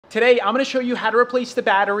Today, I'm gonna show you how to replace the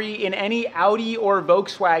battery in any Audi or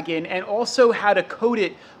Volkswagen and also how to coat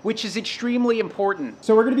it, which is extremely important.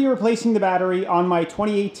 So we're gonna be replacing the battery on my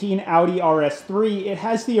 2018 Audi RS3. It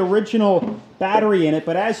has the original battery in it,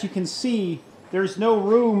 but as you can see, there's no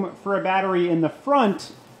room for a battery in the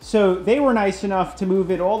front, so they were nice enough to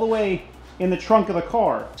move it all the way in the trunk of the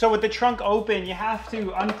car. So with the trunk open, you have to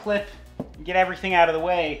unclip and get everything out of the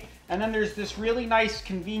way. And then there's this really nice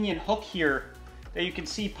convenient hook here that you can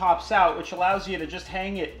see pops out, which allows you to just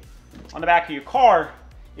hang it on the back of your car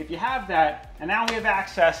if you have that, and now we have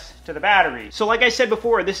access to the battery. So like I said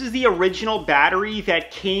before, this is the original battery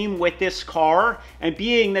that came with this car, and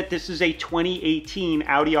being that this is a 2018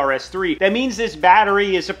 Audi RS3, that means this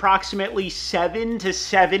battery is approximately 7 to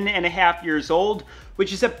 7.5 years old,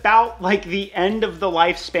 which is about like the end of the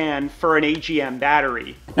lifespan for an AGM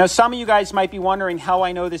battery. Now, some of you guys might be wondering how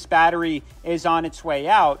I know this battery is on its way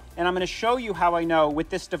out, and I'm gonna show you how I know with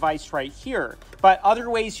this device right here. But other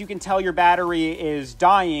ways you can tell your battery is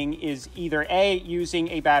dying is either A, using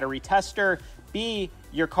a battery tester, B,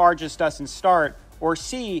 your car just doesn't start, or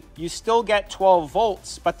C, you still get 12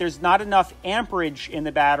 volts, but there's not enough amperage in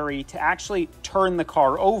the battery to actually turn the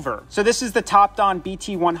car over. So this is the Topdon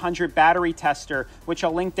BT100 battery tester, which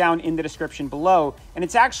I'll link down in the description below. And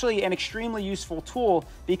it's actually an extremely useful tool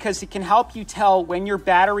because it can help you tell when your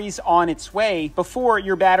battery's on its way before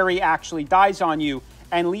your battery actually dies on you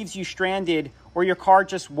and leaves you stranded or your car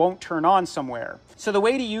just won't turn on somewhere. So the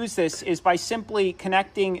way to use this is by simply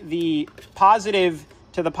connecting the positive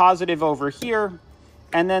to the positive over here,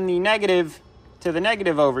 and then the negative to the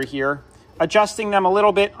negative over here, adjusting them a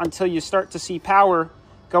little bit until you start to see power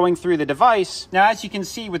going through the device. Now, as you can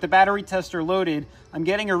see with the battery tester loaded, I'm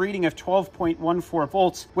getting a reading of 12.14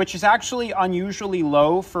 volts, which is actually unusually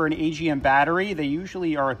low for an AGM battery. They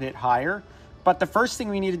usually are a bit higher. But the first thing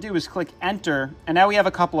we need to do is click enter, and now we have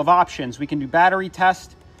a couple of options. We can do battery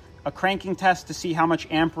test, a cranking test to see how much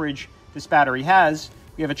amperage this battery has.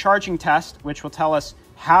 We have a charging test, which will tell us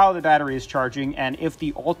how the battery is charging and if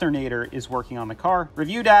the alternator is working on the car.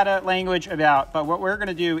 Review data, language, about, but what we're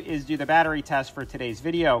gonna do is do the battery test for today's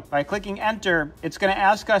video. By clicking enter, it's gonna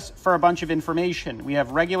ask us for a bunch of information. We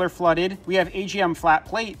have regular flooded, we have AGM flat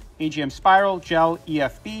plate, AGM spiral, gel,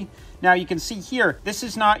 EFB. Now you can see here, this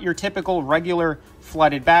is not your typical regular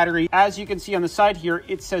flooded battery. As you can see on the side here,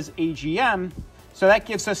 it says AGM, so that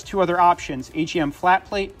gives us two other options, AGM flat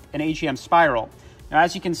plate and AGM spiral. Now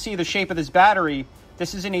as you can see the shape of this battery,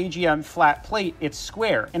 this is an AGM flat plate, it's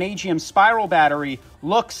square. An AGM spiral battery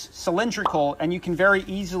looks cylindrical, and you can very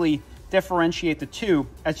easily differentiate the two,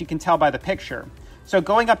 as you can tell by the picture. So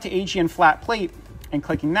going up to AGM flat plate and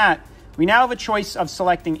clicking that, we now have a choice of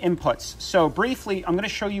selecting inputs. So briefly, I'm gonna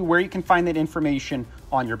show you where you can find that information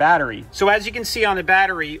on your battery. So as you can see on the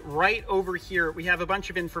battery, right over here, we have a bunch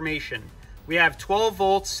of information. We have 12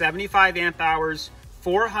 volts, 75 amp hours,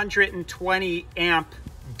 420 amp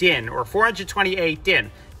DIN, or 428 DIN.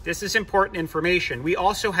 This is important information. We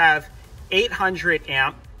also have 800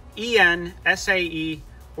 amp EN, SAE,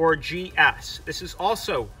 or GS. This is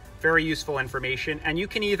also very useful information, and you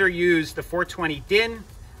can either use the 420 DIN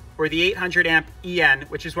or the 800 amp EN,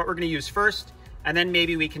 which is what we're going to use first, and then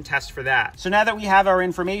maybe we can test for that. So now that we have our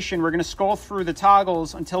information, we're going to scroll through the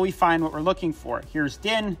toggles until we find what we're looking for. Here's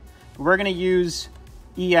DIN. We're going to use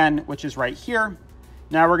EN, which is right here.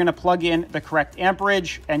 Now we're going to plug in the correct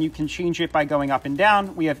amperage, and you can change it by going up and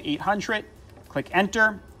down. We have 800, click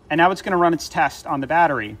enter, and now it's going to run its test on the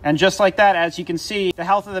battery. And just like that, as you can see, the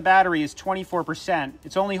health of the battery is 24%.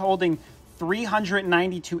 It's only holding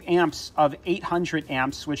 392 amps of 800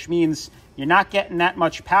 amps, which means you're not getting that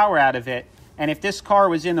much power out of it. And if this car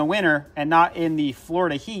was in the winter and not in the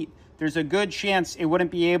Florida heat, there's a good chance it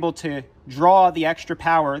wouldn't be able to draw the extra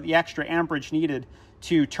power, the extra amperage needed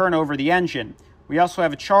to turn over the engine. We also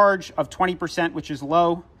have a charge of 20%, which is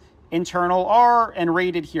low, internal R, and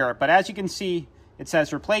rated here. But as you can see, it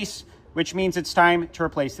says replace, which means it's time to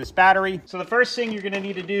replace this battery. So the first thing you're gonna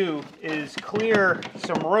need to do is clear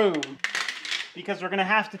some room, because we're gonna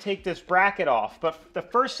have to take this bracket off. But the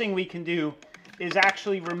first thing we can do is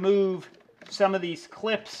actually remove some of these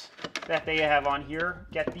clips that they have on here,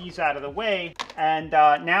 get these out of the way, and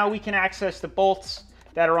now we can access the bolts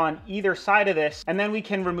that are on either side of this, and then we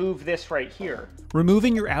can remove this right here.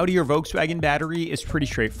 Removing your Audi or Volkswagen battery is pretty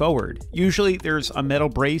straightforward. Usually there's a metal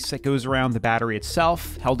brace that goes around the battery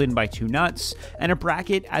itself, held in by two nuts, and a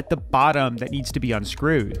bracket at the bottom that needs to be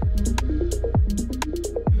unscrewed.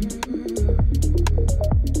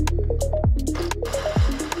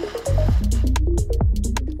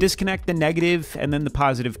 Disconnect the negative and then the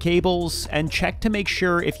positive cables, and check to make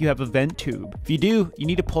sure if you have a vent tube. If you do, you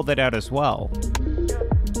need to pull that out as well.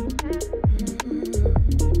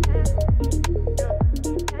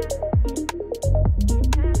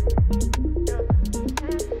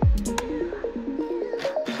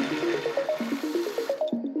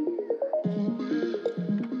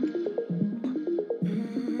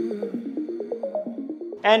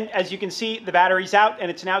 And as you can see, the battery's out,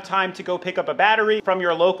 and it's now time to go pick up a battery from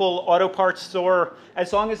your local auto parts store.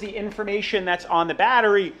 As long as the information that's on the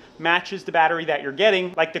battery matches the battery that you're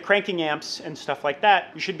getting, like the cranking amps and stuff like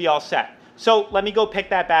that, you should be all set. So let me go pick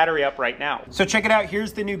that battery up right now. So check it out,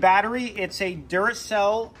 here's the new battery. It's a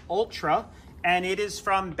Duracell Ultra, and it is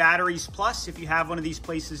from Batteries Plus. If you have one of these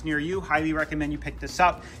places near you, highly recommend you pick this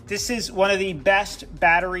up. This is one of the best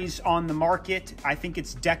batteries on the market. I think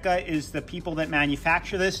it's Deca is the people that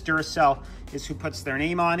manufacture this. Duracell is who puts their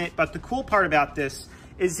name on it. But the cool part about this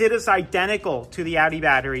is it is identical to the Audi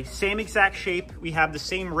battery. Same exact shape. We have the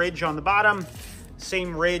same ridge on the bottom,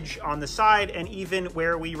 same ridge on the side, and even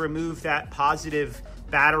where we remove that positive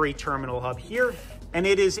battery terminal hub here. And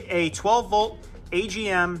it is a 12 volt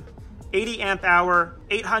AGM, 80 amp hour,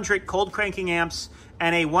 800 cold cranking amps,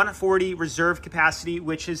 and a 140 reserve capacity,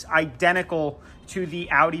 which is identical to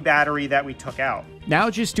the Audi battery that we took out. Now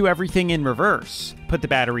just do everything in reverse. Put the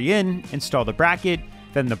battery in, install the bracket,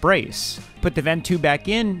 then the brace. Put the vent tube back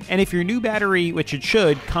in, and if your new battery, which it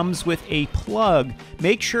should, comes with a plug,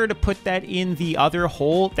 make sure to put that in the other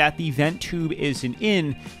hole that the vent tube isn't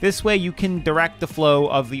in. This way you can direct the flow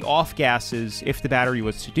of the off gases if the battery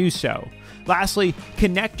was to do so. Lastly,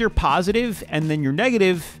 connect your positive and then your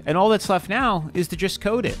negative, and all that's left now is to just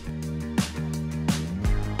code it.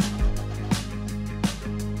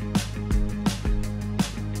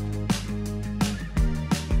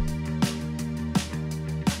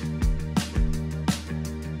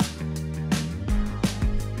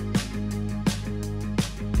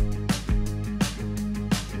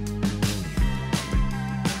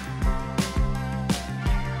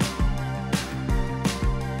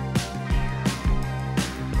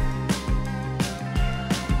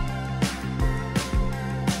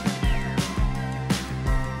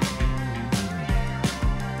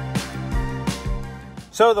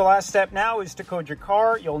 So the last step now is to code your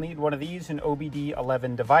car. You'll need one of these, an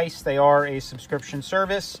OBDeleven device. They are a subscription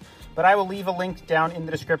service, but I will leave a link down in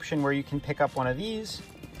the description where you can pick up one of these.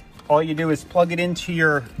 All you do is plug it into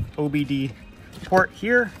your OBD port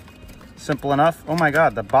here. Simple enough. Oh my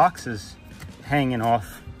God, the box is hanging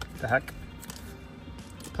off. What the heck?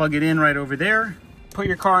 Plug it in right over there. Put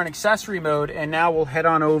your car in accessory mode, and now we'll head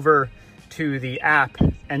on over to the app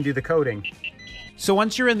and do the coding. So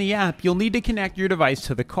once you're in the app, you'll need to connect your device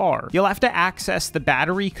to the car. You'll have to access the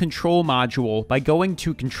battery control module by going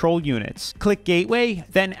to Control Units. Click Gateway,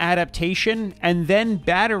 then Adaptation, and then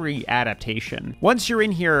Battery Adaptation. Once you're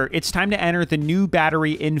in here, it's time to enter the new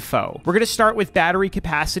battery info. We're going to start with battery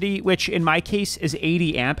capacity, which in my case is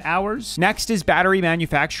 80 amp hours. Next is battery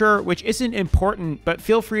manufacturer, which isn't important, but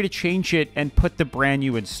feel free to change it and put the brand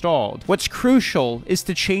you installed. What's crucial is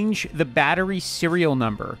to change the battery serial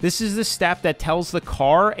number. This is the step that tells the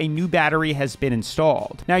car a new battery has been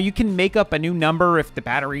installed. Now you can make up a new number if the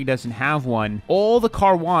battery doesn't have one. All the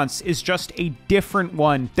car wants is just a different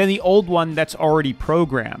one than the old one that's already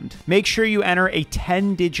programmed. Make sure you enter a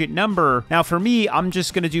 10-digit number. Now for me, I'm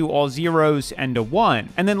just going to do all zeros and a 1.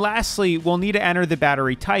 And then lastly, we'll need to enter the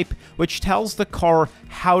battery type, which tells the car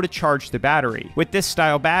how to charge the battery. With this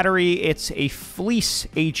style battery, it's a fleece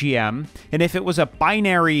AGM, and if it was a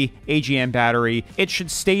binary AGM battery, it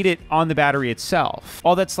should state it on the battery itself.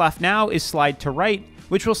 All that's left now is slide to right,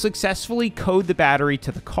 which will successfully code the battery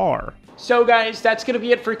to the car. So guys, that's going to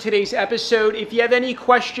be it for today's episode. If you have any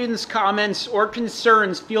questions, comments, or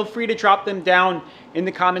concerns, feel free to drop them down in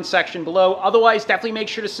the comment section below. Otherwise, definitely make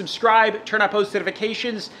sure to subscribe, turn on post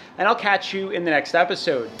notifications, and I'll catch you in the next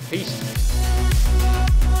episode. Peace.